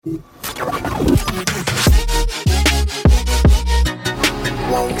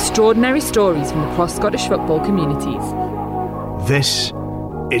Extraordinary stories from across Scottish football communities. This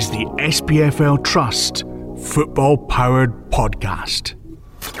is the SPFL Trust Football Powered Podcast.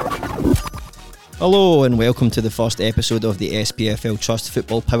 Hello and welcome to the first episode of the SPFL Trust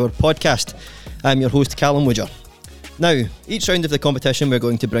Football Powered Podcast. I'm your host Callum Woodger. Now, each round of the competition we're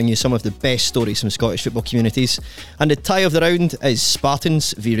going to bring you some of the best stories from Scottish football communities, and the tie of the round is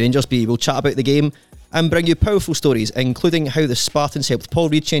Spartans v Rangers B. We'll chat about the game and bring you powerful stories, including how the Spartans helped Paul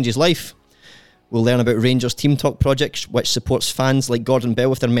Reid change his life. We'll learn about Rangers Team Talk project, which supports fans like Gordon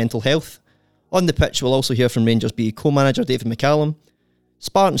Bell with their mental health. On the pitch, we'll also hear from Rangers B co-manager David McCallum,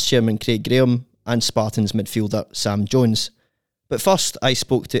 Spartans chairman Craig Graham, and Spartans midfielder Sam Jones. But first, I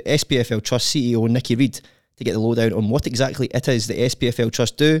spoke to SPFL Trust CEO Nicky Reid to get the lowdown on what exactly it is the SPFL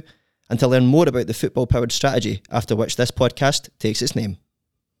Trust do, and to learn more about the football-powered strategy, after which this podcast takes its name.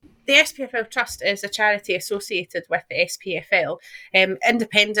 The SPFL Trust is a charity associated with the SPFL.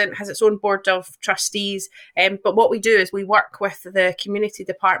 Independent, has its own board of trustees, but what we do is we work with the community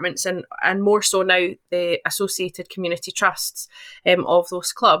departments and more so now the associated community trusts of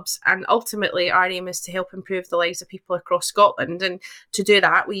those clubs. And ultimately our aim is to help improve the lives of people across Scotland. And to do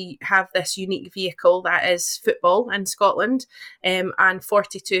that, we have this unique vehicle that is football in Scotland, and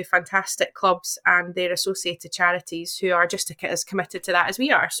 42 fantastic clubs and their associated charities who are just as committed to that as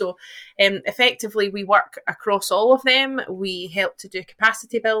we are. So effectively, we work across all of them. We help to do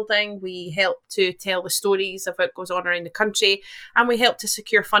capacity building. We help to tell the stories of what goes on around the country, and we help to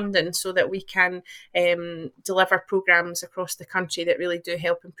secure funding so that we can deliver programmes across the country that really do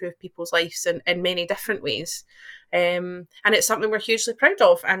help improve people's lives in many different ways. And it's something we're hugely proud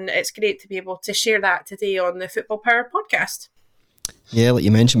of, and it's great to be able to share that today on the Football Power podcast. Yeah, like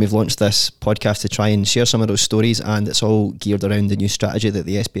you mentioned, we've launched this podcast to try and share some of those stories, and it's all geared around the new strategy that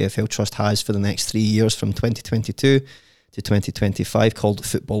the SPFL Trust has for the next 3 years from 2022 to 2025 called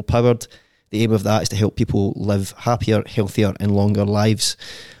Football Powered. The aim of that is to help people live happier, healthier and longer lives.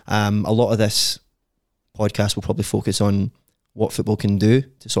 A lot of this podcast will probably focus on what football can do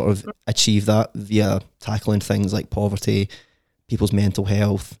to sort of achieve that via tackling things like poverty, people's mental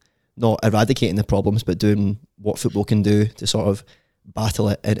health, not eradicating the problems, but doing what football can do to sort of battle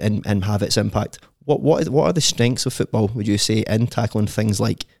it and have its impact. What are the strengths of football, would you say, in tackling things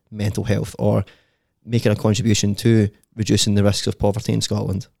like mental health or making a contribution to reducing the risks of poverty in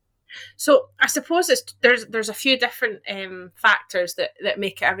Scotland? So I suppose there's a few different factors that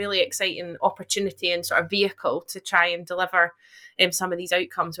make it a really exciting opportunity and sort of vehicle to try and deliver some of these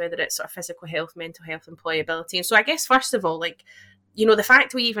outcomes, whether it's sort of physical health, mental health, employability. And so I guess first of all, the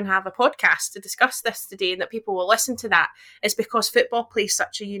fact we even have a podcast to discuss this today and that people will listen to that is because football plays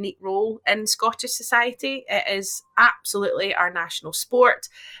such a unique role in Scottish society. It is absolutely our national sport.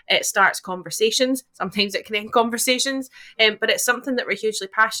 It starts conversations. Sometimes it can end conversations, but it's something that we're hugely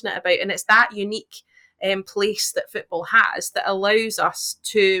passionate about. And it's that unique place that football has that allows us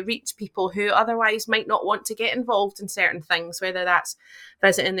to reach people who otherwise might not want to get involved in certain things, whether that's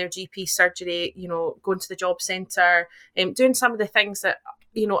visiting their GP surgery, going to the job centre, doing some of the things that,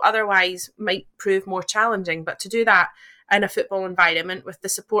 otherwise might prove more challenging. But to do that in a football environment with the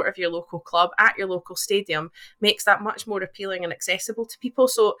support of your local club at your local stadium makes that much more appealing and accessible to people.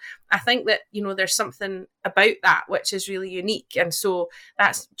 So I think that, there's something about that which is really unique. And so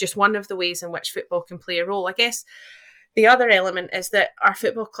that's just one of the ways in which football can play a role. I guess the other element is that our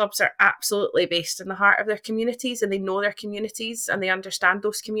football clubs are absolutely based in the heart of their communities, and they know their communities and they understand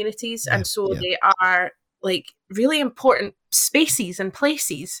those communities. Yeah, and so they are really important spaces and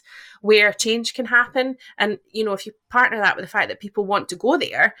places where change can happen. And, if you partner that with the fact that people want to go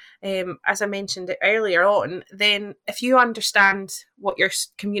there, as I mentioned earlier on, then if you understand what your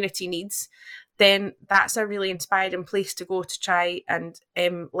community needs, then that's a really inspiring place to go to try and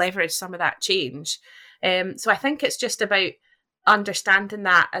leverage some of that change. So I think it's just about understanding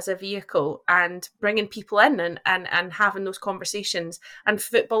that as a vehicle and bringing people in and having those conversations. And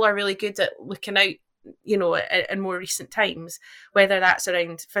football are really good at looking out, in more recent times, whether that's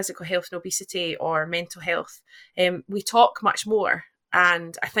around physical health and obesity or mental health. We talk much more.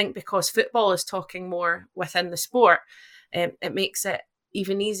 And I think because football is talking more within the sport, it makes it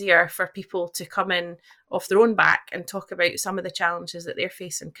even easier for people to come in off their own back and talk about some of the challenges that they're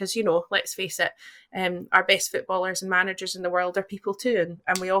facing. Because, let's face it, our best footballers and managers in the world are people too,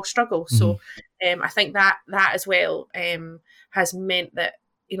 and we all struggle. Mm-hmm. So I think that as well has meant that,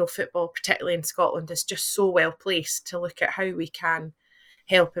 football, particularly in Scotland, is just so well placed to look at how we can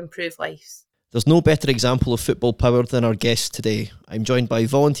help improve lives. There's no better example of football power than our guest today. I'm joined by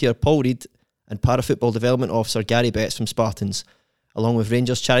volunteer Paul Reid and Para-Football Development Officer Gary Betts from Spartans. along with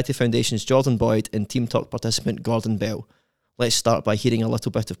Rangers Charity Foundation's Jordan Boyd and Team Talk participant Gordon Bell. Let's start by hearing a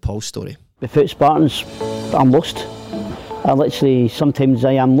little bit of Paul's story. Without Spartans, I'm lost. Sometimes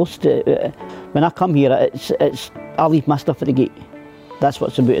I am lost. When I come here, it's I leave my stuff at the gate. That's what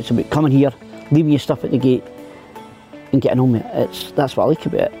it's about. It's about coming here, leaving your stuff at the gate and getting on with it. That's what I like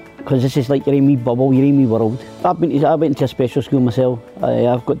about it. Because this is like you're in me bubble, you're in me world. I went into a special school myself.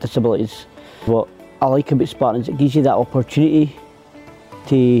 I've got disabilities. What I like about Spartans, it gives you that opportunity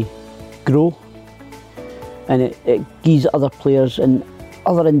to grow, and it gives other players and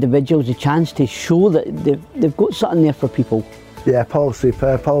other individuals a chance to show that they've got something there for people. Yeah, Paul's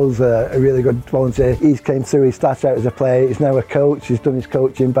superb. Paul's a really good volunteer. He came through, he started out as a player, he's now a coach, he's done his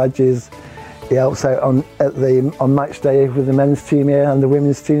coaching badges. He helps out on match day with the men's team here and the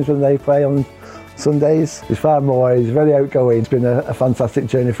women's teams when they play on Sundays. He's far more, he's very outgoing. It's been a fantastic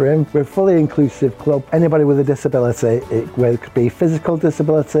journey for him. We're a fully inclusive club. Anybody with a disability, it could be physical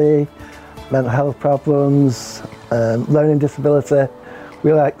disability, mental health problems, learning disability.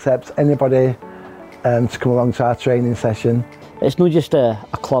 We'll accept anybody to come along to our training session. It's not just a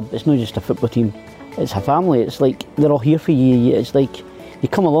club, it's not just a football team, it's a family. It's like they're all here for you. It's like you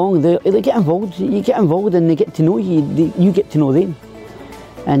come along, they get involved, you get involved and they get to know you, you get to know them.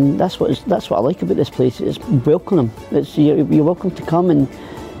 And that's what I like about this place. It's welcoming. You're welcome to come, and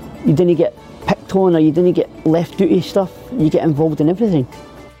you didn't get picked on or you didn't get left out of stuff. You get involved in everything.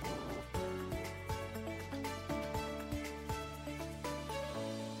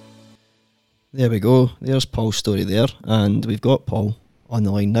 There we go. There's Paul's story there, and we've got Paul on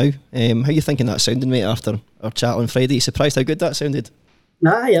the line now. How are you thinking that sounded, mate, after our chat on Friday? Surprised how good that sounded?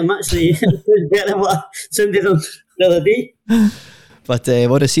 I'm actually better than what I sounded on the other day. But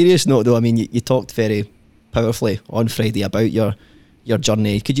on a serious note, though, I mean, you talked very powerfully on Friday about your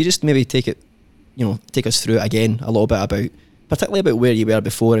journey. Could you just maybe take us through it again a little bit particularly about where you were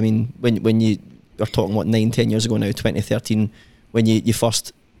before? I mean, when you were talking, 9-10 years ago now, 2013, when you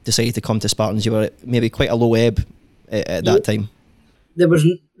first decided to come to Spartans, you were at maybe quite a low ebb at that time. There was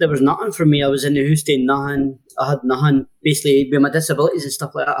nothing for me. I was in the house doing nothing. I had nothing, basically, with my disabilities and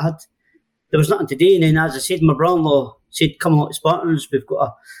stuff like that. There was nothing to do. And then, as I said, my brother-in-law said, come along to Spartans, we've got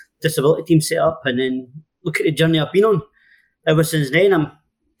a disability team set up. And then look at the journey I've been on. Ever since then, I'm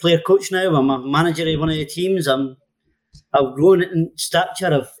player coach now. I'm a manager of one of the teams. I've grown in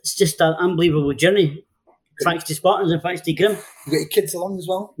stature. It's just an unbelievable journey. Thanks to Spartans and thanks to Grim. You got your kids along as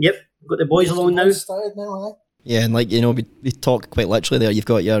well? Yep, we've got the boys along now. Started now, eh? Yeah, and we talk quite literally there. You've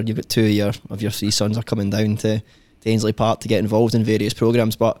got two of your three sons are coming down to Ainsley Park to get involved in various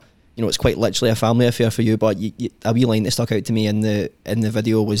programmes, but it's quite literally a family affair for you. But a wee line that stuck out to me in the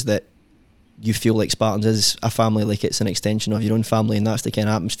video was that you feel like Spartans is a family, like it's an extension of your own family, and that's the kind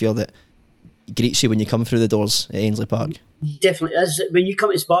of atmosphere that greets you when you come through the doors at Ainsley Park. Definitely is. When you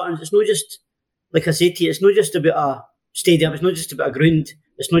come to Spartans, it's not just, like I said to you, it's not just about a stadium, it's not just about a ground,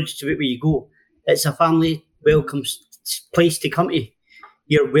 it's not just about where you go. It's a family welcome place to come to.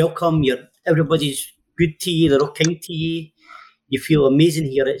 You're welcome, everybody's good to you, they're all kind to you. You feel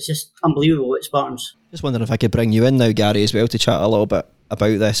amazing here. It's just unbelievable at Spartans. Just wondering if I could bring you in now, Gary, as well, to chat a little bit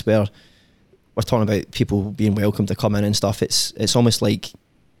about this, where we're talking about people being welcome to come in and stuff. It's almost like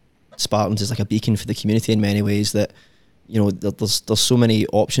Spartans is like a beacon for the community in many ways, that there's so many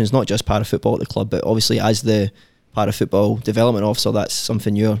options, not just para-football at the club, but obviously as the para-football development officer, that's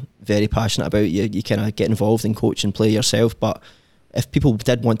something you're very passionate about. You kind of get involved in coach and play yourself, but if people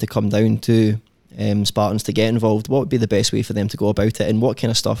did want to come down to Spartans to get involved, what would be the best way for them to go about it, and what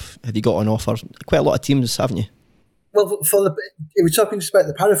kind of stuff have you got on offer? Quite a lot of teams, haven't you? Well, if we're talking just about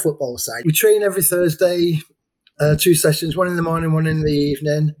the para-football side, we train every Thursday, 2 sessions, one in the morning, one in the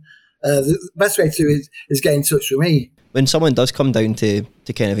evening. The best way to is get in touch with me. When someone does come down to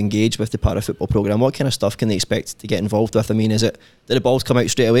kind of engage with the para-football programme, what kind of stuff can they expect to get involved with? I mean, did the balls come out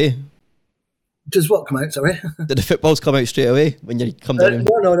straight away? Does what come out, sorry? Did the footballs come out straight away when you come down?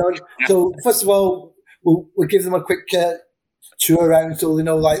 No. So first of all, we'll give them a quick tour around so they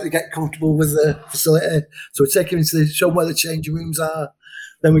know, like, they get comfortable with the facility. So we take them show them where the changing rooms are.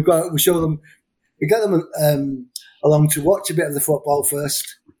 Then we go out and we show them, we get them along to watch a bit of the football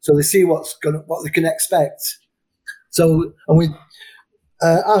first, so they see what they can expect. So, and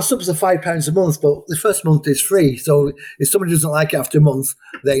our subs are £5 a month, but the first month is free. So if somebody doesn't like it after a month,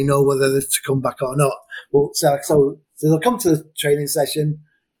 they know whether to come back or not. But so they'll come to the training session,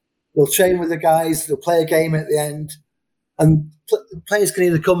 they'll train with the guys, they'll play a game at the end, and players can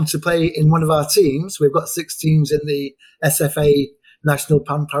either come to play in one of our teams. We've got 6 teams in the SFA National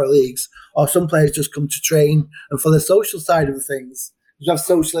Pan Para Leagues, or some players just come to train and for the social side of things, have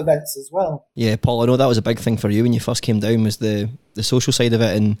social events as well. Yeah, Paul, I know that was a big thing for you when you first came down, was the social side of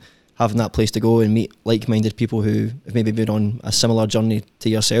it and having that place to go and meet like-minded people who have maybe been on a similar journey to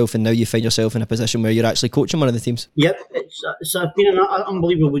yourself, and now you find yourself in a position where you're actually coaching one of the teams. Yep, it's been an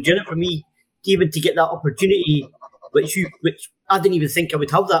unbelievable journey for me, even to get that opportunity, which I didn't even think I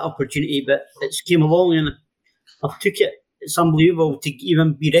would have that opportunity, but it's came along and I've took it. It's unbelievable to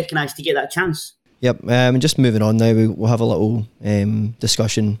even be recognised to get that chance. Yep, and just moving on now, we'll have a little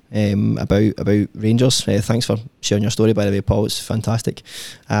discussion about Rangers. Thanks for sharing your story, by the way, Paul. It's fantastic.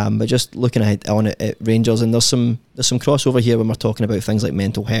 But just looking ahead on it at Rangers, and there's some crossover here when we're talking about things like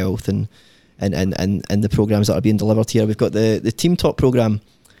mental health and the programmes that are being delivered here. We've got the Team Talk programme,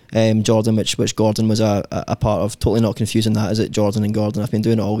 Jordan, which Gordon was a part of. Totally not confusing that, is it, Jordan and Gordon? I've been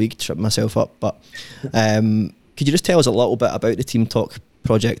doing it all week, tripping myself up. But could you just tell us a little bit about the Team Talk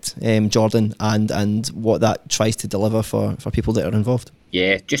project, Jordan, and what that tries to deliver for people that are involved?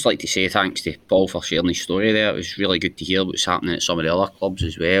 Yeah, just like to say thanks to Paul for sharing his story there. It was really good to hear what's happening at some of the other clubs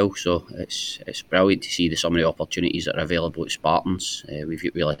as well. So it's brilliant to see some of the opportunities that are available at Spartans. We've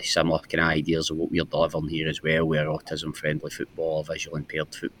got really similar kind of ideas of what we're delivering here as well. We're autism-friendly football, visual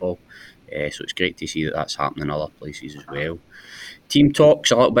impaired football. So it's great to see that that's happening in other places as well. Team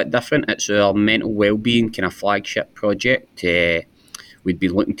Talk's a little bit different. It's our mental wellbeing kind of flagship project. We'd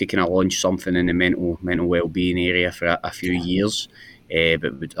been looking to kind of launch something in the mental wellbeing area for a few years,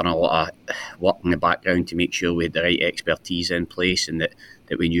 but we'd done a lot of work in the background to make sure we had the right expertise in place, and that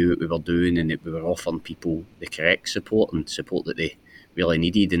we knew what we were doing, and that we were offering people the correct support and support that they really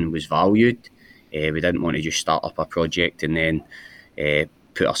needed and was valued. We didn't want to just start up a project and then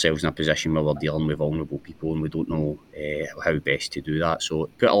put ourselves in a position where we're dealing with vulnerable people and we don't know how best to do that. So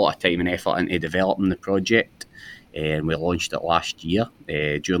put a lot of time and effort into developing the project. And we launched it last year.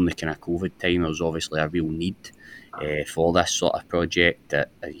 During the kind of COVID time, there was obviously a real need for this sort of project.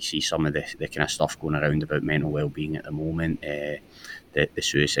 That you see some of the kind of stuff going around about mental wellbeing at the moment. The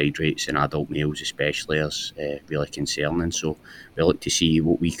suicide rates in adult males especially is really concerning. So we looked to see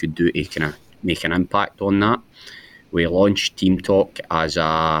what we could do to kind of make an impact on that. We launched Team Talk as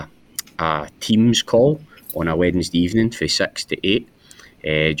a Teams call on a Wednesday evening from 6 to 8.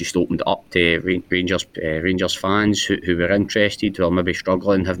 Just opened it up to Rangers fans who were interested, who are maybe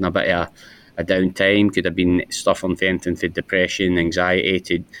struggling, having a bit of a downtime. Could have been suffering from anything from depression, anxiety,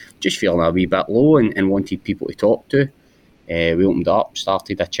 to just feeling a wee bit low and wanted people to talk to. We opened it up,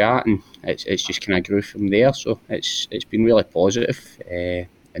 started a chat, and it's just kind of grew from there. So it's been really positive,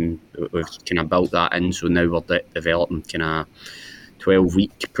 and we've kind of built that in. So now we're developing kind of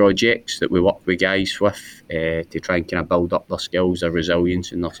 12-week projects that we work with guys with to try and kind of build up their skills, their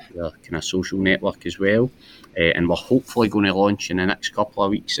resilience, and their kind of social network as well. And we're hopefully going to launch in the next couple of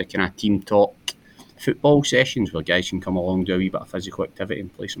weeks a kind of Team Talk football sessions where guys can come along, do a wee bit of physical activity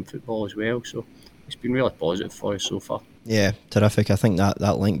and play some football as well. So it's been really positive for us so far. Yeah, terrific. I think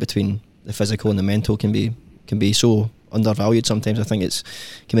that link between the physical and the mental can be so undervalued sometimes. I think it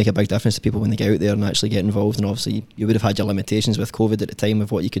can make a big difference to people when they get out there and actually get involved. And obviously you would have had your limitations with COVID at the time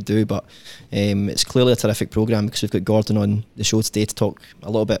of what you could do, but it's clearly a terrific programme, because we've got Gordon on the show today to talk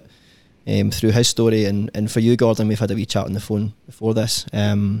a little bit through his story. And for you, Gordon, we've had a wee chat on the phone before this.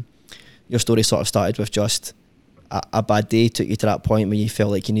 Your story sort of started with just a bad day, took you to that point where you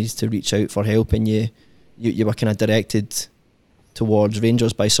felt like you needed to reach out for help, and you were kind of directed towards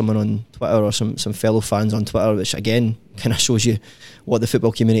Rangers by someone on Twitter, or some fellow fans on Twitter, which again kind of shows you what the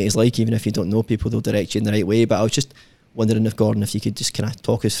football community is like. Even if you don't know people, they'll direct you in the right way. But I was just wondering if, Gordon, if you could just kind of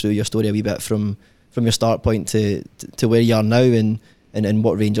talk us through your story a wee bit from your start point to where you are now, and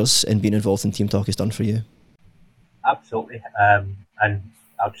what Rangers and being involved in Team Talk has done for you. Absolutely, and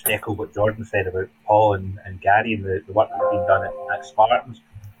I'll just echo what Jordan said about Paul and Gary and the work that's been done at Spartans.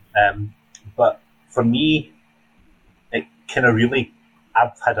 But for me, it kind of really,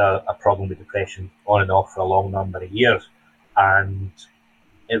 I've had a problem with depression on and off for a long number of years, and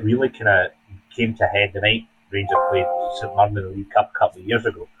it really kind of came to a head the night Rangers played St Mirren in the League Cup a couple of years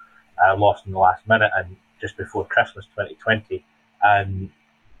ago. Lost in the last minute and just before Christmas 2020, and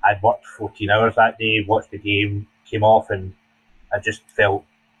I'd worked 14 hours that day, watched the game, came off, and I just felt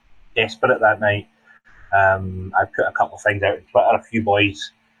desperate that night. I put a couple of things out on Twitter. A few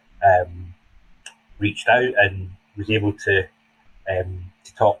boys reached out and was able to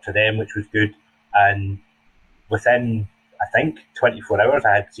talk to them, which was good. And within, I think, 24 hours,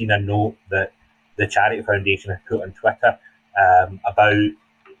 I had seen a note that the Charity Foundation had put on Twitter about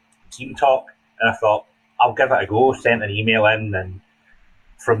Team Talk, and I thought, I'll give it a go. Sent an email in, and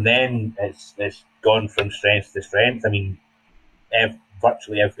from then it's gone from strength to strength. I mean,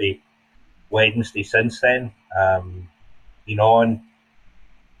 virtually every Wednesday since then, been on,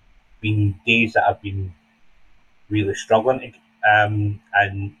 been days that I've been really struggling, and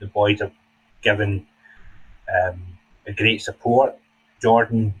the boys have given a great support.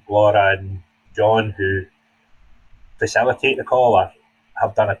 Jordan, Laura, and John, who facilitate the call,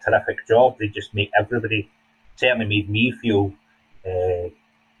 have done a terrific job. They just make everybody, certainly made me feel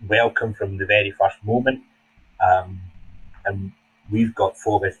welcome from the very first moment. And we've got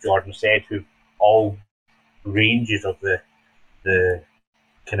folk, as Jordan said, who all ranges of the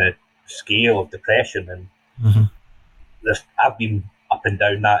kind of scale of depression, and I've been up and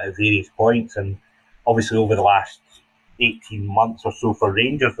down that at various points, and obviously over the last 18 months or so for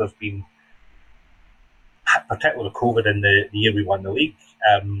Rangers, there's been, particularly with COVID in the year we won the league,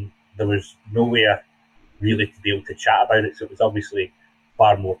 there was nowhere really to be able to chat about it, so it was obviously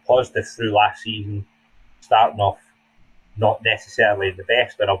far more positive through last season, starting off not necessarily the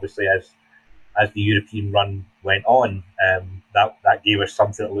best, but obviously as the European run went on, that gave us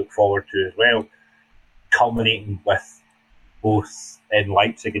something to look forward to as well, culminating with both in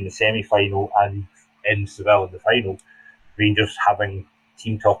Leipzig in the semi-final and in Seville in the final, Rangers having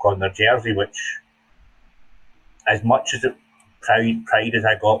Team Talk on their jersey, which, as much as pride as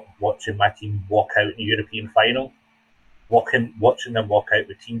I got watching my team walk out in the European final, watching them walk out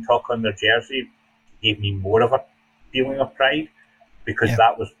with Team Talk on their jersey gave me more of a feeling of pride, because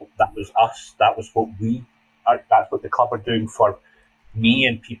that was us, that was what that's what the club are doing for me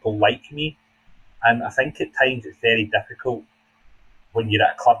and people like me. And I think at times it's very difficult when you're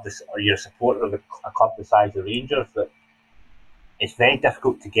at a club or you're a supporter of a club the size of Rangers, that it's very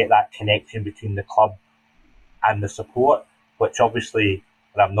difficult to get that connection between the club and the support, which obviously,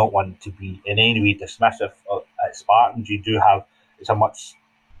 and I'm not one to be in any way dismissive at Spartans, you do have, it's a much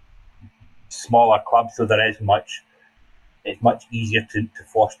smaller club, so it's much easier to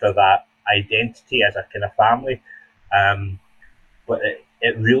foster that identity as a kind of family. But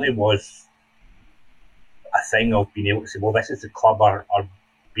it really was a thing of being able to say, well, this is the club are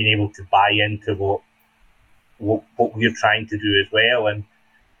being able to buy into what we're trying to do as well. And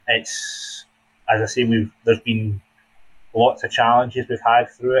it's, as I say, there's been lots of challenges we've had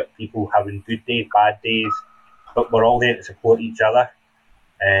through it, people having good days, bad days, but we're all there to support each other,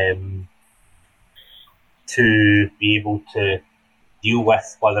 to be able to deal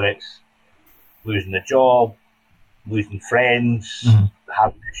with whether it's losing a job, losing friends,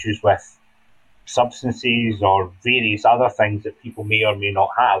 having issues with substances or various other things that people may or may not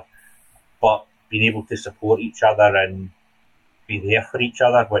have, but being able to support each other and be there for each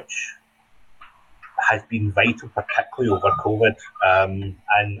other, which has been vital, particularly over COVID.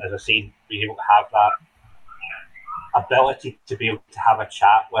 And as I said, being able to have that ability to be able to have a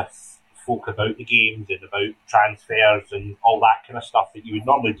chat with folk about the games and about transfers and all that kind of stuff that you would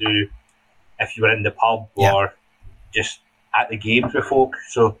normally do if you were in the pub or just at the games with folk.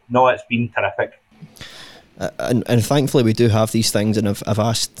 So no, it's been terrific. And thankfully we do have these things, and I've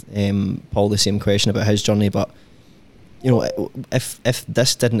asked Paul the same question about his journey, but you know, if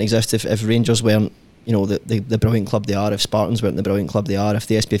this didn't exist, if Rangers weren't, you know, the brilliant club they are, if Spartans weren't the brilliant club they are, if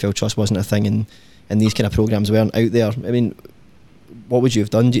the SPFL Trust wasn't a thing and these kind of programmes weren't out there, I mean, what would you have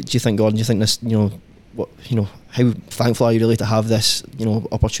done? Do you think, Gordon, do you think this, how thankful are you really to have this,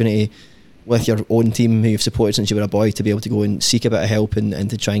 opportunity with your own team who you've supported since you were a boy, to be able to go and seek a bit of help and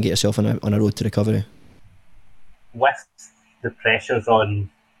to try and get yourself on a road to recovery? With the pressures on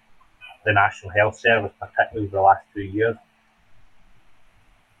the National Health Service, particularly over the last 2 years,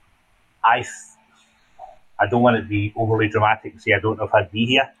 I don't want to be overly dramatic and say I don't know if I'd be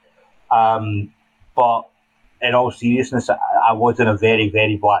here, but in all seriousness, I was in a very,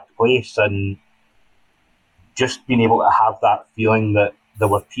 very black place, and just being able to have that feeling that there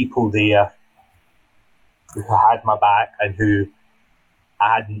were people there who had my back and who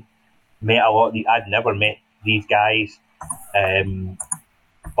I hadn't met a lot of I'd never met these guys,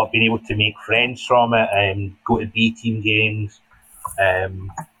 but being able to make friends from it and go to B team games,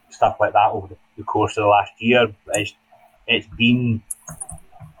 stuff like that over the course of the last year, it's been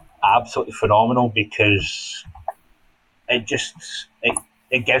absolutely phenomenal, because it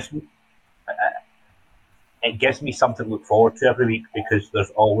gives me something to look forward to every week, because there's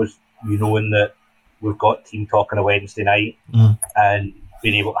always, knowing that we've got Team Talk on a Wednesday night, and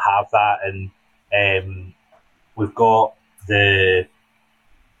being able to have that, and we've got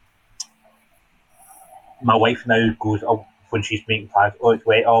my wife now goes, when she's making plans, it's wet,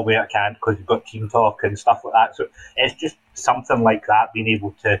 wait, I can't, because we've got Team Talk and stuff like that. So it's just something like that, being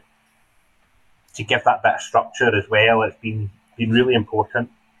able to give that bit of structure as well. It's been really important.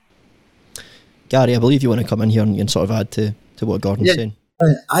 Gary, I believe you want to come in here and sort of add to what Gordon's saying.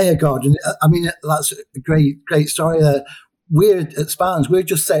 Hiya, Gordon. I mean, that's a great story there. we're at Spartans, we're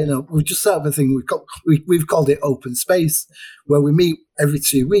just setting up a thing we've called it open space, where we meet every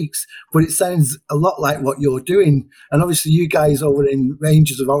 2 weeks, but it sounds a lot like what you're doing. And obviously you guys over in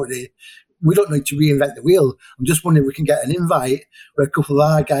Rangers we don't need to reinvent the wheel. I'm just wondering if we can get an invite where a couple of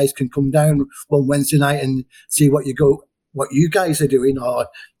our guys can come down one Wednesday night and see what you guys are doing,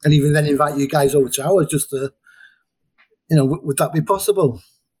 and even then invite you guys over to ours just to, would that be possible?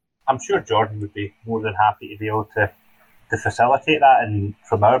 I'm sure Jordan would be more than happy to be able to facilitate that, and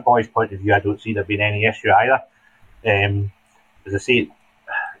from our boys' point of view, I don't see there being any issue either. As I say,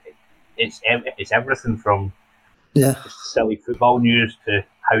 it's everything from silly football news to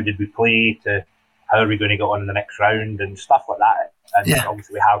how did we play to how are we going to get on in the next round and stuff like that. And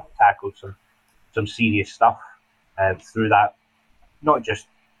obviously we have tackled some serious stuff through that, not just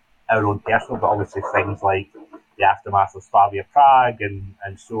our own personal, but obviously things like the aftermath of Slavia Prague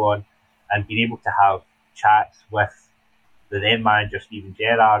and so on, and being able to have chats with the then manager Steven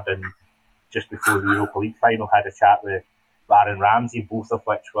Gerrard, and just before the Europa League final had a chat with Aaron Ramsey, both of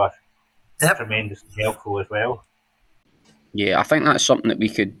which were tremendously helpful as well. Yeah, I think that's something that we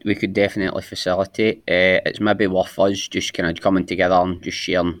could definitely facilitate. It's maybe worth us just kind of coming together and just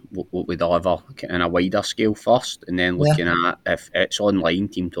sharing what we deliver in a wider scale first, and then looking at if it's online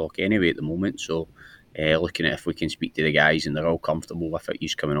team talk anyway at the moment. So looking at if we can speak to the guys and they're all comfortable with it,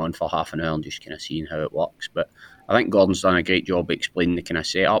 just coming on for half an hour and just kind of seeing how it works. But I think Gordon's done a great job explaining the kind of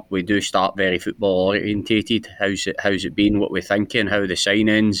setup. We do start very football orientated. How's it been? What we're thinking? How are the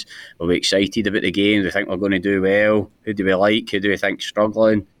signings? Are we excited about the game? Do we think we're going to do well? Who do we like? Who do we think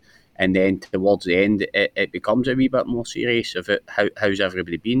struggling? And then towards the end, it becomes a wee bit more serious of it. How's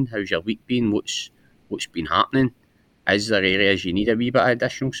everybody been? How's your week been? What's been happening? Is there areas you need a wee bit of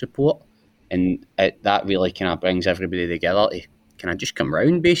additional support? And that really kind of brings everybody together to kind of just come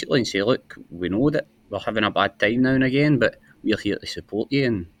round basically and say, look, we know that we're having a bad time now and again, but we're here to support you.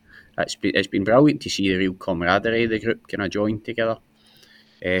 And it's been brilliant to see the real camaraderie of the group kind of join together.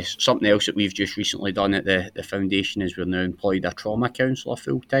 Something else that we've just recently done at the foundation is we've now employed a trauma counsellor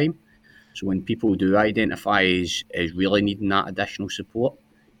full time. So when people do identify as really needing that additional support,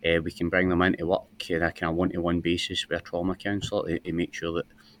 we can bring them into work on a kind of one-to-one basis with a trauma counsellor to make sure that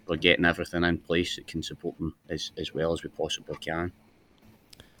we're getting everything in place that can support them as well as we possibly can.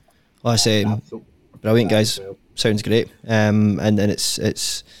 Well, I say, brilliant guys. Sounds great. And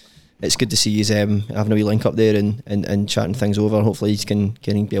it's good to see you having a wee link up there and chatting things over. Hopefully you can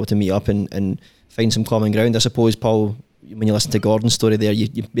be able to meet up and find some common ground. I suppose, Paul, when you listen to Gordon's story there,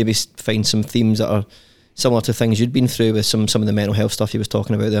 you maybe find some themes that are similar to things you'd been through with some of the mental health stuff he was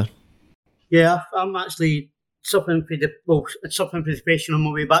talking about there. Yeah, I'm actually suffering from depression on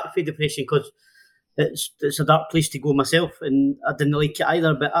my way back from depression, because it's a dark place to go myself, and I didn't like it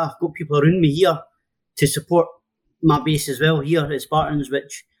either, but I've got people around me here to support my base as well here at Spartans,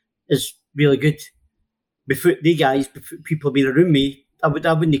 which is really good. Before people being around me, I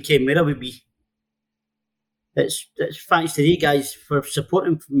wouldn't have came where I would be. It's thanks to the guys for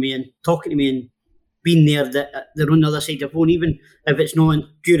supporting me and talking to me and being there, that they're on the other side of the phone, even if it's not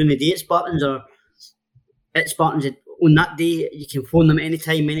during the day at Spartans or at Spartans on that day. You can phone them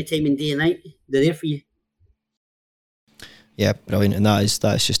anytime in day and night. They're there for you. Yeah, brilliant. And that's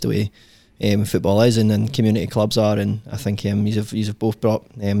just the way football is, and community clubs are. And I think you've both brought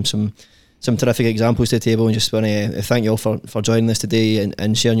some terrific examples to the table, and just want to thank you all for joining us today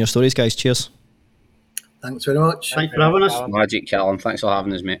and sharing your stories, guys. Cheers. Thanks very much. Thanks for having us. Magic, Callum. Thanks for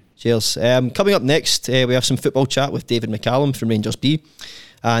having us, mate. Cheers. Coming up next, we have some football chat with David McCallum from Rangers B,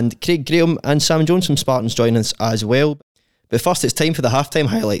 and Craig Graham and Sam Jones from Spartans join us as well. But first, it's time for the halftime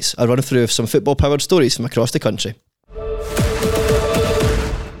highlights, a run through of some football-powered stories from across the country.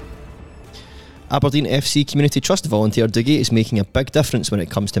 Aberdeen FC Community Trust volunteer Dougie is making a big difference when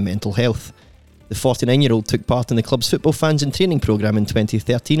it comes to mental health. The 49-year-old took part in the club's football fans in training programme in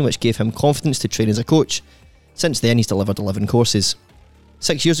 2013, which gave him confidence to train as a coach. Since then, he's delivered 11 courses.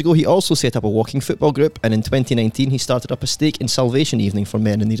 6 years ago, he also set up a walking football group, and in 2019 he started up a stake in Salvation Evening for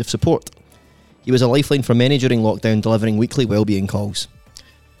men in need of support. He was a lifeline for many during lockdown, delivering weekly wellbeing calls.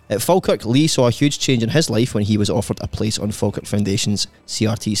 At Falkirk, Lee saw a huge change in his life when he was offered a place on Falkirk Foundation's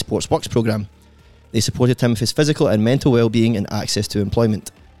CRT Sports Works programme. They supported him with his physical and mental wellbeing and access to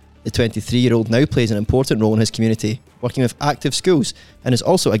employment. The 23-year-old now plays an important role in his community, working with active schools, and is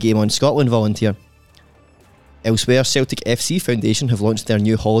also a Game On Scotland volunteer. Elsewhere, Celtic FC Foundation have launched their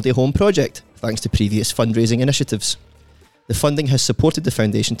new holiday home project, thanks to previous fundraising initiatives. The funding has supported the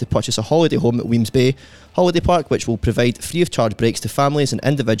foundation to purchase a holiday home at Weems Bay Holiday Park, which will provide free-of-charge breaks to families and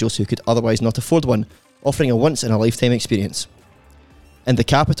individuals who could otherwise not afford one, offering a once-in-a-lifetime experience. In the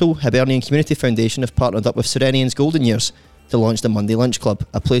capital, Hibernian Community Foundation have partnered up with Serenian's Golden Years to launch the Monday Lunch Club,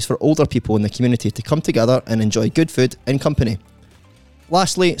 a place for older people in the community to come together and enjoy good food and company.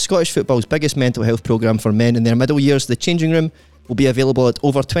 Lastly, Scottish football's biggest mental health programme for men in their middle years, The Changing Room, will be available at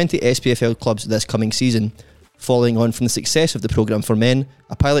over 20 SPFL clubs this coming season. Following on from the success of the programme for men,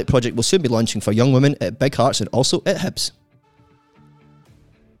 a pilot project will soon be launching for young women at Big Hearts and also at Hibs.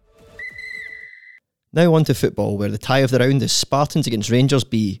 Now on to football, where the tie of the round is Spartans against Rangers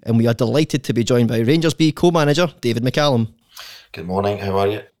B, and we are delighted to be joined by Rangers B co-manager David McCallum. Good morning, how are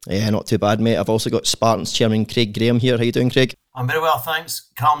you? Yeah, not too bad, mate. I've also got Spartans chairman Craig Graham here. How you doing, Craig? I'm very well, thanks.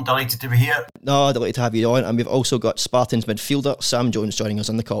 Calm, delighted to be here. No, delighted to have you on. And we've also got Spartans midfielder Sam Jones joining us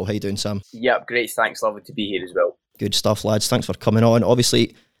on the call. How you doing, Sam? Yep, great, thanks. Lovely to be here as well. Good stuff, lads. Thanks for coming on.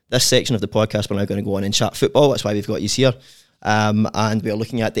 Obviously, this section of the podcast, we're now going to go on and chat football. That's why we've got you here. And we are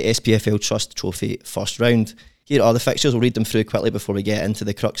looking at the SPFL Trust Trophy first round. Here are the fixtures. We'll read them through quickly before we get into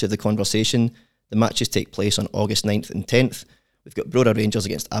the crux of the conversation. The matches take place on August 9th and 10th. We've got Brora Rangers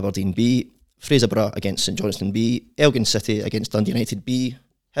against Aberdeen B, Fraserburgh against St Johnstone B, Elgin City against Dundee United B,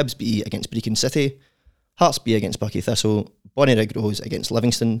 Hibs B against Brecon City, Hearts B against Buckie Thistle, Bonnyrigg Rose against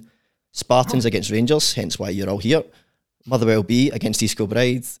Livingston, Spartans against Rangers, hence why you're all here, Motherwell B against East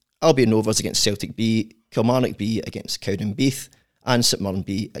Kilbride, Albion Rovers against Celtic B, Kilmarnock B against Cowdenbeath, and St Mirren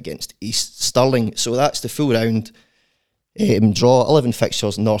B against East Stirling. So that's the full round. Draw 11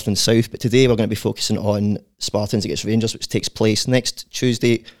 fixtures north and south, but today we're going to be focusing on Spartans against Rangers, which takes place next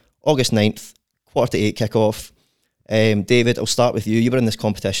Tuesday, August 9th, 7:45 kick-off. David, I'll start with you. You were in this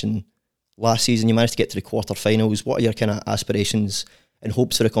competition last season. You managed to get to the quarter-finals. What are your kind of aspirations and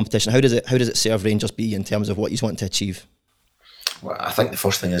hopes for the competition? How does it serve Rangers B in terms of what you want to achieve? Well, I think the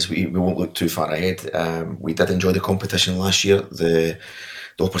first thing is we won't look too far ahead. We did enjoy the competition last year. The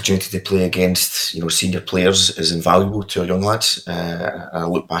opportunity to play against senior players is invaluable to our young lads. I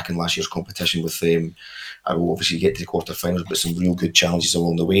look back in last year's competition with them. I will obviously get to the quarter-finals, but some real good challenges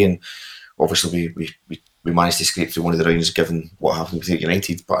along the way. And obviously we managed to scrape through one of the rounds given what happened with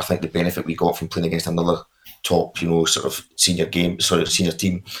United. But I think the benefit we got from playing against another top, sort of senior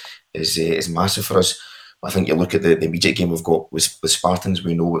team is massive for us. I think you look at the immediate game we've got with Spartans,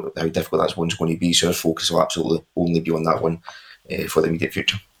 we know how difficult that one's going to be, so our focus will absolutely only be on that one for the immediate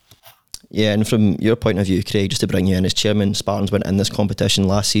future. Yeah, and from your point of view, Craig, just to bring you in as chairman, Spartans went in this competition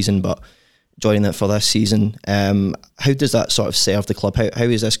last season, but joining it for this season, how does that sort of serve the club? How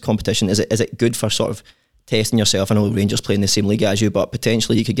is this competition? Is it good for sort of testing yourself? I know Rangers play in the same league as you, but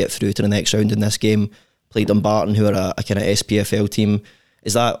potentially you could get through to the next round in this game, play Dumbarton, who are a kind of SPFL team.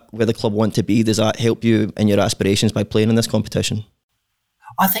 Is that where the club want to be? Does that help you in your aspirations by playing in this competition?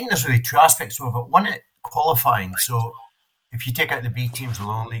 I think there's really two aspects of it. One, qualifying. So if you take out the B teams in the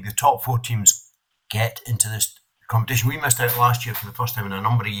lower league, the top four teams get into this competition. We missed out last year for the first time in a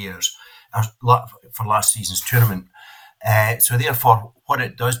number of years for last season's tournament. So therefore, what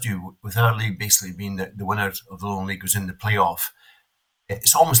it does do with our league basically being that the winner of the lower league goes in the playoff,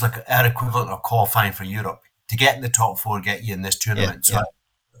 it's almost like our equivalent of qualifying for Europe. To get in the top four, get you in this tournament.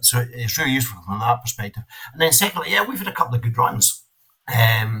 So it's really useful from that perspective. And then secondly, we've had a couple of good runs.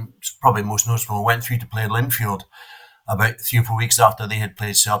 It's probably most noticeable. We went through to play Linfield about 3 or 4 weeks after they had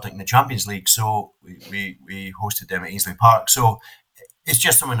played Celtic in the Champions League. So we hosted them at Ainsley Park. So it's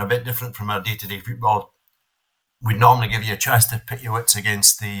just something a bit different from our day-to-day football. We normally give you a chance to pit your wits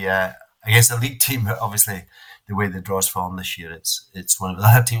against the league team, but obviously the way the draws fallen this year, it's one of the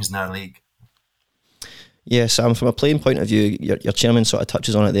other teams in our league. Yeah, Sam, from a playing point of view, your chairman sort of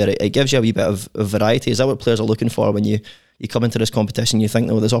touches on it there. It gives you a wee bit of variety. Is that what players are looking for when you come into this competition? You think,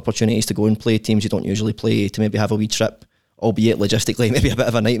 there's opportunities to go and play teams you don't usually play, to maybe have a wee trip, albeit logistically maybe a bit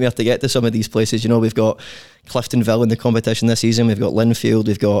of a nightmare to get to some of these places. We've got Cliftonville in the competition this season, we've got Linfield,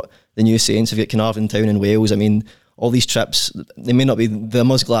 we've got the New Saints, we've got Carnarvon Town in Wales. I mean, all these trips, they may not be the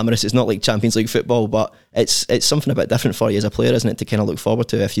most glamorous. It's not like Champions League football, but it's something a bit different for you as a player, isn't it, to kind of look forward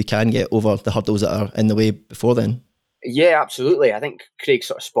to if you can get over the hurdles that are in the way before then? Yeah, absolutely. I think Craig's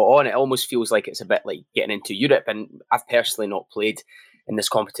sort of spot on. It almost feels like it's a bit like getting into Europe, and I've personally not played in this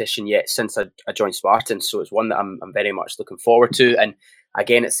competition yet since I joined Spartans, so it's one that I'm very much looking forward to. And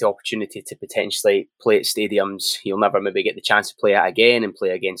again, it's the opportunity to potentially play at stadiums you'll never maybe get the chance to play at again, and play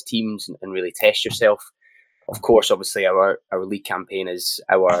against teams and really test yourself. Of course, obviously, our league campaign is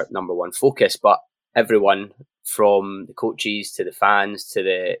our number one focus, but everyone from the coaches to the fans to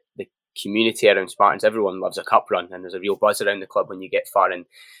the community around Spartans, everyone loves a cup run, and there's a real buzz around the club when you get far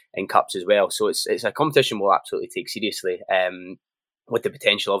in cups as well. So it's a competition we'll absolutely take seriously, with the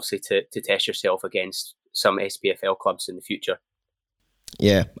potential, obviously, to test yourself against some SPFL clubs in the future.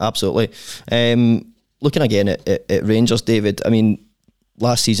 Yeah, absolutely. Looking again at Rangers, David, I mean,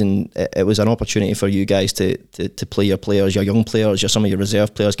 last season it was an opportunity for you guys to play your players, your young players, some of your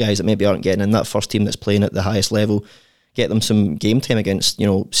reserve players, guys that maybe aren't getting in that first team that's playing at the highest level, get them some game time against,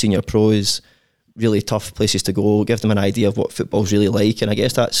 senior pros, really tough places to go, give them an idea of what football's really like. And I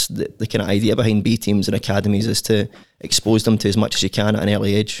guess that's the kind of idea behind B teams and academies, is to expose them to as much as you can at an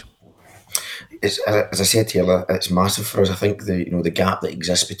early age. As I said to you, it's massive for us. I think the gap that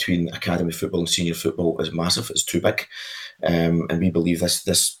exists between academy football and senior football is massive. It's too big, and we believe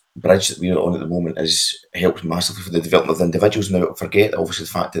this bridge that we're on at the moment has helped massively for the development of individuals. Now, forget obviously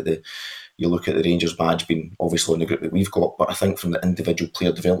the fact that you look at the Rangers badge being obviously in the group that we've got, but I think from the individual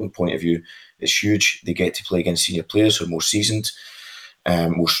player development point of view, it's huge. They get to play against senior players who are more seasoned,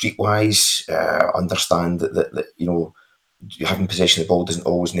 more streetwise, understand that having possession of the ball doesn't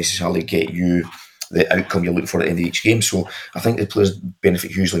always necessarily get you the outcome you're looking for at the end of each game. So I think the players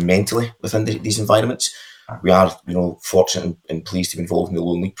benefit hugely mentally within these environments. We are, fortunate and pleased to be involved in the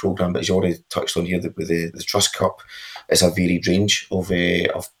Lone League programme, but as you already touched on here, with the Trust Cup, it's a varied range of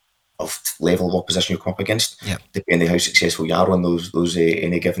level of opposition you come up against, depending on how successful you are on those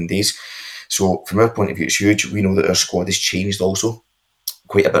any given days. So from our point of view, it's huge. We know that our squad has changed also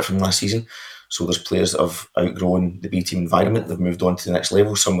quite a bit from last season. So there's players that have outgrown the B team environment. They've moved on to the next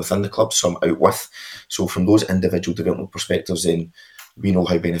level, some within the club, some out with. So from those individual development perspectives, then we know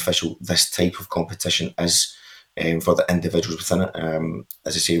how beneficial this type of competition is for the individuals within it.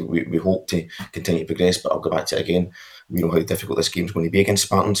 As I say, we hope to continue to progress, but I'll go back to it again. We know how difficult this game's going to be against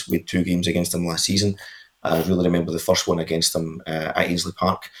Spartans. We had 2 games against them last season. I really remember the first one against them at Ainsley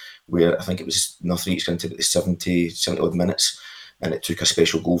Park, where I think it was nothing each into the 70 odd minutes. And it took a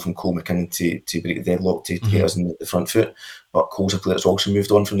special goal from Cole McKinnon to break the deadlock to get us in the front foot. But Cole's a player that's also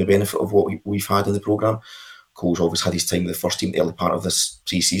moved on from the benefit of what we've had in the programme. Cole's always had his time in the first team at the early part of this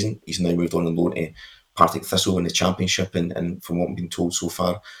pre-season. He's now moved on loan to Partick Thistle in the Championship, and from what I'm being told so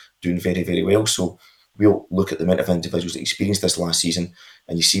far, doing very, very well. So we'll look at the amount of individuals that experienced this last season,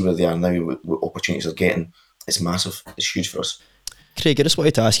 and you see where they are now, what opportunities they're getting. It's massive. It's huge for us. Craig, I just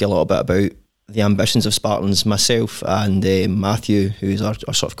wanted to ask you a little bit about the ambitions of Spartans. Myself and Matthew, who's our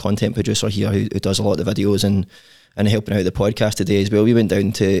sort of content producer here, who does a lot of the videos and helping out the podcast today as well. We went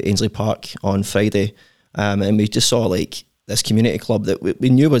down to Ainsley Park on Friday, and we just saw this community club that we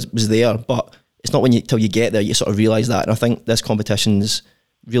knew was there, but it's not till you get there you sort of realise that. And I think this competition's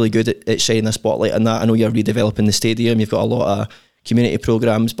really good at shining the spotlight on that. I know you're redeveloping the stadium, you've got a lot of community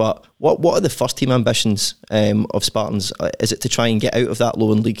programmes, but what are the first team ambitions of Spartans? Is it to try and get out of that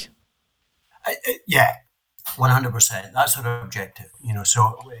Lone League? Yeah, 100%. That's our objective.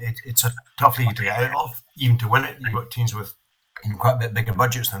 So it's a tough league to get out of, even to win it. You've got teams with quite a bit bigger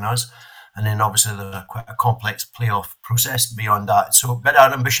budgets than us, and then obviously there's quite a complex playoff process beyond that. So, but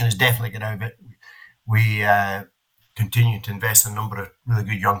our ambition is definitely get out of it. We continue to invest in a number of really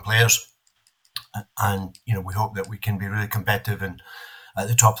good young players, and we hope that we can be really competitive and at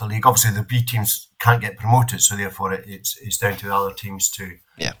the top of the league. Obviously, the B teams can't get promoted, so therefore it's down to the other teams to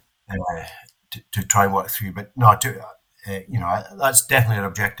try and work through. But no, that's definitely our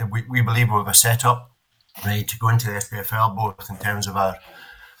objective. We believe we have a setup ready to go into the SPFL, both in terms of our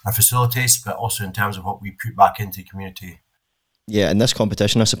facilities, but also in terms of what we put back into the community. Yeah, and this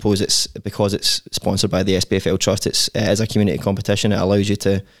competition, I suppose it's because it's sponsored by the SPFL Trust, it is a community competition. It allows you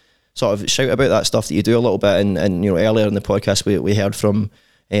to sort of shout about that stuff that you do a little bit. And earlier in the podcast, we heard from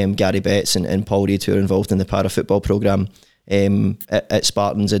Gary Betts and Paul Reid, who are involved in the para-football programme at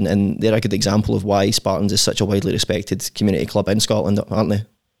Spartans, and they're a good example of why Spartans is such a widely respected community club in Scotland, aren't they?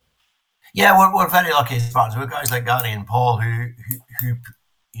 Yeah, we're very lucky at Spartans. We've guys like Gary and Paul who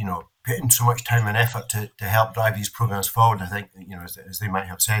put in so much time and effort to help drive these programmes forward. I think, as they might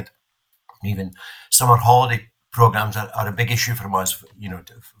have said, even summer holiday programmes are a big issue for us,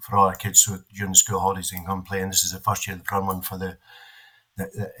 for all our kids. So during the school holidays they can come play, and this is the first year they've run one for the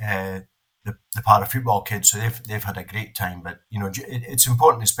para football kids, so they've had a great time. But it's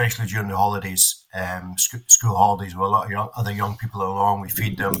important, especially during the holidays, school holidays, with a lot of other young people along. We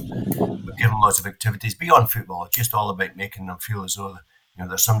feed them, we give them lots of activities beyond football. It's just all about making them feel as though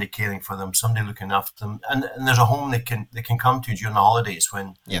there's somebody caring for them, somebody looking after them, and there's a home they can come to during the holidays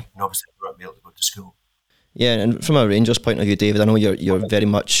when obviously they won't be able to go to school. Yeah, and from a Rangers point of view, David, I know you're very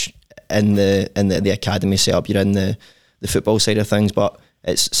much in the academy setup. You're in the football side of things, but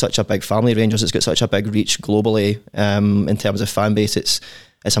it's such a big family, Rangers. It's got such a big reach globally in terms of fan base. It's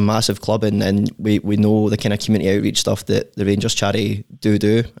a massive club, and we know the kind of community outreach stuff that the Rangers charity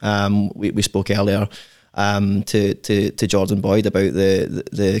do. We spoke earlier to Jordan Boyd about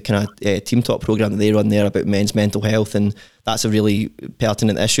the kind of Team Talk programme that they run there about men's mental health, and that's a really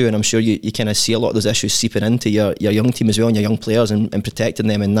pertinent issue, and I'm sure you kind of see a lot of those issues seeping into your young team as well, and your young players, and protecting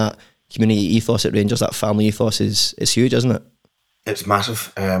them, and that community ethos at Rangers, that family ethos is huge, isn't it? It's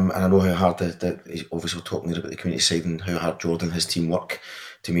massive, and I know how hard he's obviously talking there about the community side and how hard Jordan and his team work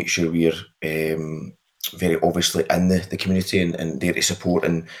to make sure we're very obviously in the community and there to support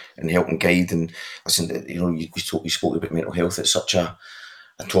and help and guide. And listen, you spoke about mental health. It's such a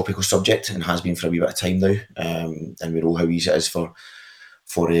topical subject and has been for a wee bit of time now, and we know how easy it is for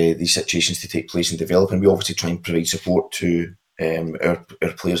these situations to take place and develop. And we obviously try and provide support to our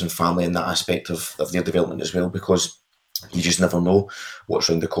players and family in that aspect of their development as well, because you just never know what's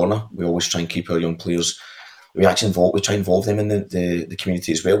around the corner. We always try and keep our young players. We try and involve them in the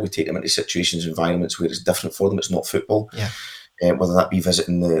community as well. We take them into situations, environments where it's different for them. It's not football. Yeah. Whether that be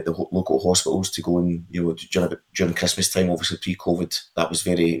visiting the local hospitals to go and during Christmas time, obviously pre-COVID, that was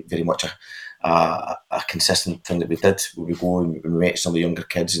very very much a consistent thing that we did. Where we go and we met some of the younger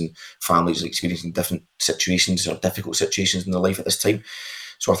kids and families experiencing different situations or difficult situations in their life at this time.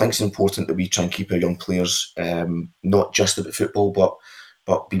 So I think it's important that we try and keep our young players not just about football, but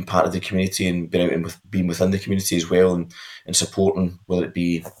being part of the community and being out and being within the community as well, and supporting, whether it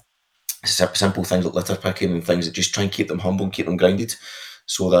be simple things like litter picking and things that just try and keep them humble and keep them grounded,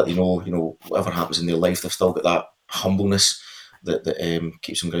 so that whatever happens in their life, they've still got that humbleness that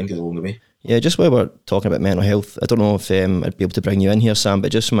keeps them grounded along the way. Yeah, just while we're talking about mental health, I don't know if I'd be able to bring you in here, Sam,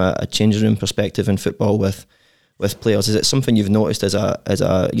 but just from a changing room perspective in football with players, is it something you've noticed as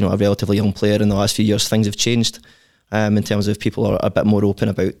a relatively young player in the last few years? Things have changed in terms of people are a bit more open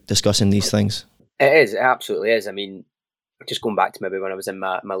about discussing these things. It absolutely is. I mean, just going back to maybe when I was in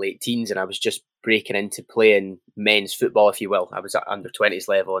my late teens and I was just breaking into playing men's football, if you will. I was at under 20s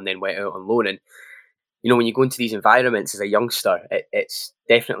level and then went out on loan. And when you go into these environments as a youngster, it's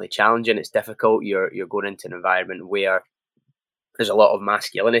definitely challenging. It's difficult. You're going into an environment where there's a lot of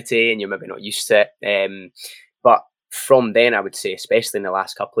masculinity and you're maybe not used to it. But from then, I would say, especially in the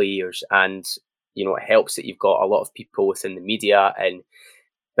last couple of years, and it helps that you've got a lot of people within the media and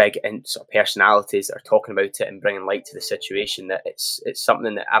big sort of personalities that are talking about it and bringing light to the situation, that it's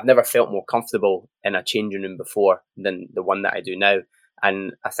something that I've never felt more comfortable in a changing room before than the one that I do now.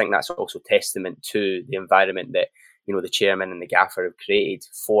 And I think that's also testament to the environment that the chairman and the gaffer have created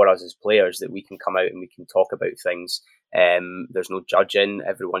for us as players, that we can come out and we can talk about things. There's no judging.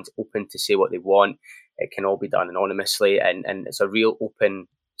 Everyone's open to say what they want. It can all be done anonymously, and it's a real open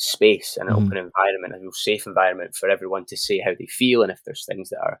space and an open environment, a real safe environment for everyone to say how they feel, and if there's things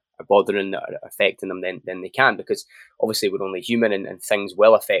that are bothering, that are affecting them, then they can, because obviously we're only human, and things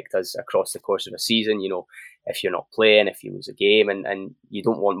will affect us across the course of a season. If you're not playing, if you lose a game, and you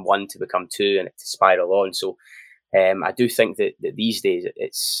don't want one to become two and it to spiral on. So I do think that these days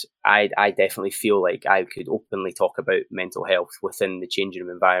I definitely feel like I could openly talk about mental health within the changing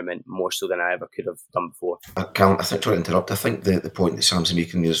room environment more so than I ever could have done before. Callum, I think, trying to interrupt, I think the point that Sam's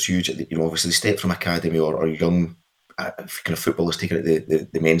making is huge. Obviously the step from academy or young kind of footballers taking out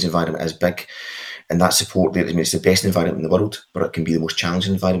the men's environment is big, and that support there, it's the best environment in the world, but it can be the most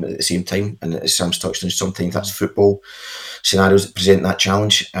challenging environment at the same time. And as Sam's touched on, sometimes that's football scenarios that present that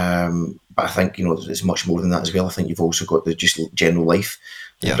challenge. But I think it's much more than that as well. I think you've also got the just general life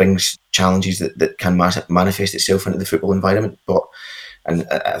that brings challenges that can manifest itself into the football environment. And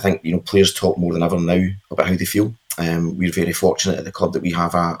I think players talk more than ever now about how they feel. We're very fortunate at the club that we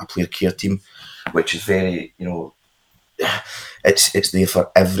have a player care team, which is very it's there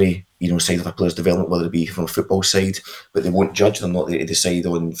for every side of a player's development, whether it be from a football side, but they won't judge. They're not there to decide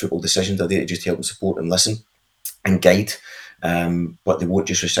on football decisions. They're there to just help and support and listen and guide. But they won't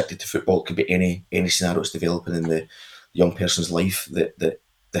just restrict it to football. It could be any scenario that's developing in the young person's life that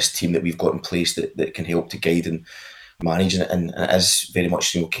this team that we've got in place that can help to guide and manage, and it is very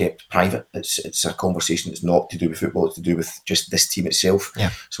much kept private. It's a conversation that's not to do with football. It's to do with just this team itself.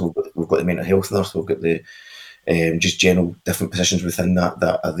 Yeah. So we've got the mental health nurse. We've got the just general different positions within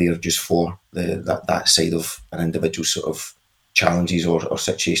that are there just for that side of an individual sort of challenges or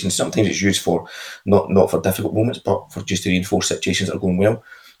situations. Sometimes it's used for not for difficult moments, but for just to reinforce situations that are going well.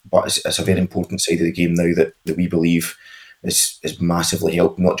 But it's a very important side of the game now that we believe is massively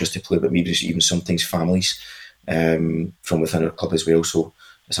helped, not just the player, but maybe even sometimes families from within our club as well. So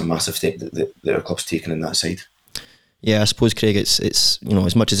it's a massive step that our club's taken in that side. Yeah, I suppose, Craig, it's as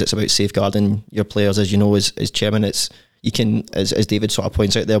much as it's about safeguarding your players, as as chairman, you can, as David sort of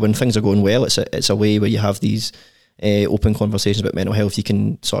points out there, when things are going well, it's a way where you have these open conversations about mental health. You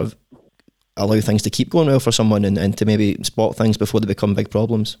can sort of allow things to keep going well for someone and to maybe spot things before they become big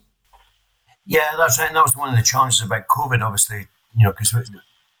problems. Yeah, that's right. And that was one of the challenges about COVID, obviously, because we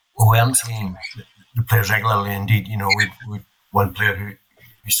weren't seeing the players regularly. Indeed, we one player who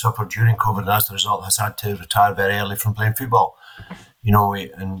suffered during COVID and as a result has had to retire very early from playing football.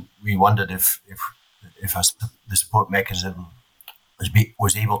 We wondered if the support mechanism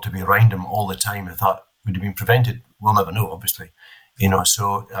was able to be around him all the time, if that would have been prevented. We'll never know, obviously.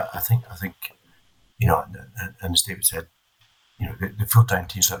 So I think, and as David said, the full-time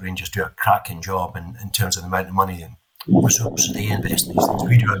teams at Rangers do a cracking job in terms of the amount of money and resources they invest in these things.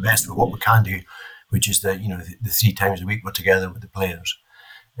 We do our best with what we can do, which is that the 3 times a week we're together with the players,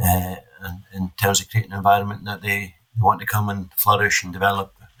 and in terms of creating an environment that they want to come and flourish and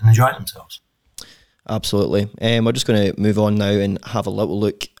develop and enjoy themselves. Absolutely. We're just going to move on now and have a little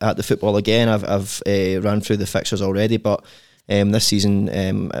look at the football again. I've ran through the fixtures already, but this season,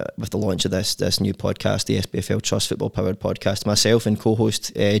 with the launch of this new podcast, the SPFL Trust Football Powered Podcast, myself and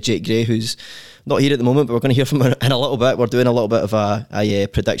co-host Jake Gray, who's not here at the moment, but we're going to hear from him in a little bit. We're doing a little bit of a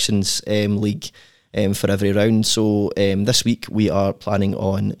predictions league for every round. So this week we are planning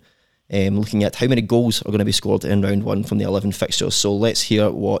on looking at how many goals are going to be scored in round 1 from the 11 fixtures. So let's hear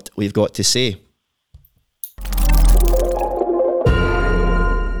what we've got to say.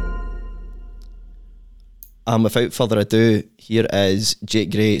 And without further ado, here is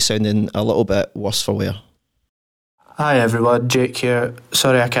Jake Gray sounding a little bit worse for wear. Hi everyone, Jake here.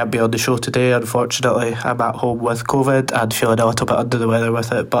 Sorry I can't be on the show today, unfortunately. I'm at home with COVID and feeling a little bit under the weather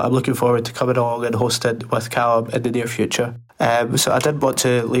with it, but I'm looking forward to coming along and hosting with Callum in the near future. So I didn't want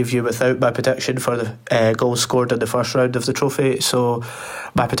to leave you without my prediction for the goals scored in the first round of the trophy. So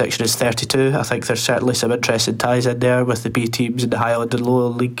my prediction is 32. I think there's certainly some interesting ties in there with the B teams and the Highland and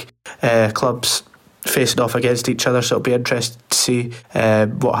Lowland League clubs facing off against each other, so it'll be interesting to see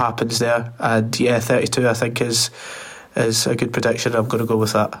what happens there. And yeah, 32 I think is a good prediction. I'm going to go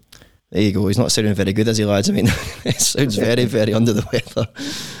with that. There you go. He's not sounding very good, is he, lads? I mean, it sounds very, very under the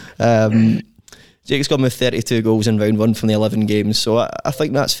weather. Jake's gone with 32 goals in round 1 from the 11 games, so I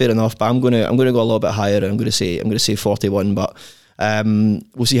think that's fair enough. But I'm going to go a little bit higher. I'm going to say 41, but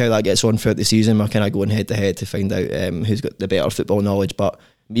we'll see how that gets on throughout the season. We're kind of going head to head to find out who's got the better football knowledge. But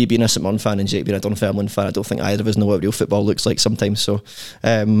me being a St Mirren fan and Jake being a Dunfermline fan, I don't think either of us know what real football looks like sometimes, so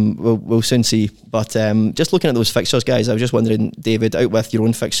we'll soon see. But just looking at those fixtures, guys, I was just wondering, David, out with your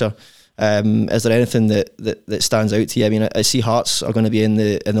own fixture, is there anything that stands out to you? I mean, I see Hearts are going to be in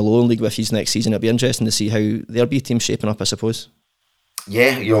the Lowland League with you next season. It'll be interesting to see how their B team's shaping up, I suppose.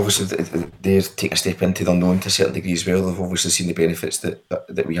 Yeah, obviously they're taking a step into the unknown to a certain degree as well. They've obviously seen the benefits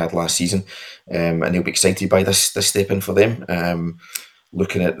that we had last season, and they'll be excited by this step in for them.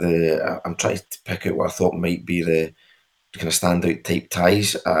 Looking at I'm trying to pick out what I thought might be the kind of standout type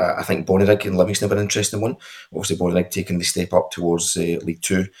ties. I think Bonnyrigg and Livingston have an interesting one. Obviously, Bonnyrigg taking the step up towards League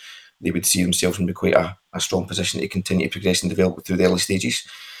 2. They would see themselves in quite a strong position to continue to progress and develop through the early stages.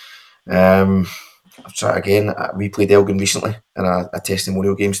 I've tried again. We played Elgin recently in a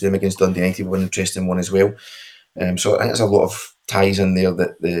testimonial game to them against Dundee United. One interesting one as well. So I think there's a lot of ties in there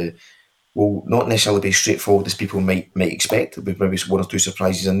that will not necessarily be as straightforward as people might expect. There'll be maybe 1 or 2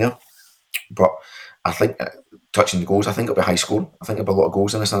 surprises in there. But I think, touching the goals, I think it'll be high scoring. I think there'll be a lot of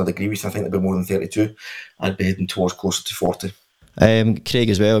goals in this, and I'd agree with you. I think there'll be more than 32. I'd be heading towards closer to 40. Craig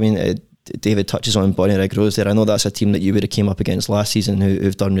as well. I mean, David touches on Bonnyrigg Rose there. I know that's a team that you would have came up against last season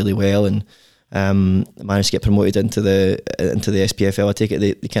who've done really well and managed to get promoted into the SPFL. I take it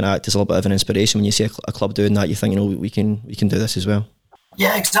they kind of act as a little bit of an inspiration when you see a club doing that. You think, we can do this as well.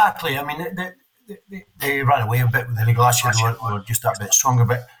 Yeah, exactly. I mean, they ran away a bit with the league last year. They were just that bit stronger,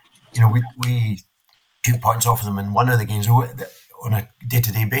 but we took points off of them in one of the games on a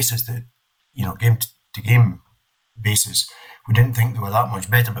day-to-day basis. Game to game basis, we didn't think they were that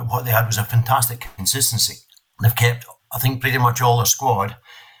much better. But what they had was a fantastic consistency. They've kept, I think, pretty much all their squad.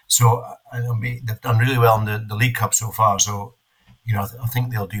 So they've done really well in the League Cup so far. So I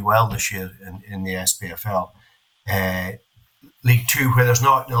think they'll do well this year in the SPFL. League 2, where there's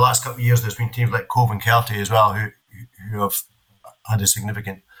not, in the last couple of years, there's been teams like Cove and Kelty as well who have had a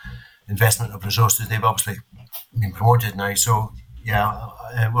significant investment of resources. They've obviously been promoted now. So, yeah,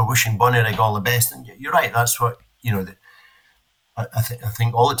 we're wishing Bonnyrigg all the best. And you're right, that's what, I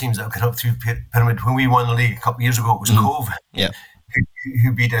think all the teams that have got up through Pyramid, when we won the league a couple of years ago, it was Cove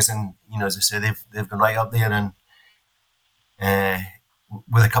who beat us. And, as I say, they've been right up there and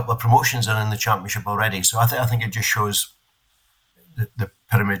with a couple of promotions and in the championship already. So I think it just shows the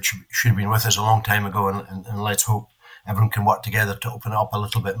Pyramid should have been with us a long time ago, and let's hope everyone can work together to open it up a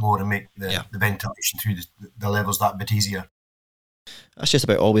little bit more and make the ventilation through the levels that bit easier. That's just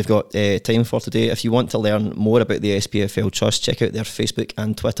about all we've got time for today. If you want to learn more about the SPFL Trust, check out their Facebook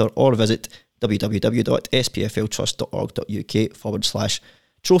and Twitter, or visit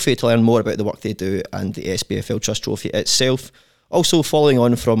www.spfltrust.org.uk/trophy to learn more about the work they do and the SPFL Trust Trophy itself. Also, following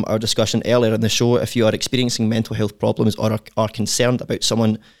on from our discussion earlier in the show, if you are experiencing mental health problems or are concerned about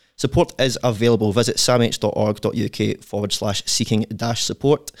someone, support is available. Visit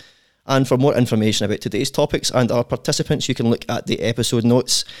samh.org.uk/seeking-support. And for more information about today's topics and our participants, you can look at the episode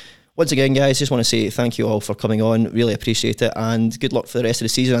notes. Once again, guys, just want to say thank you all for coming on. Really appreciate it, and good luck for the rest of the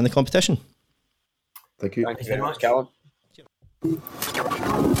season and the competition. Thank you. Thank you very much, Callum.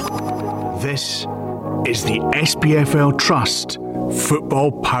 This is the SPFL Trust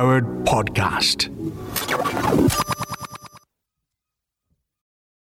Football Powered Podcast.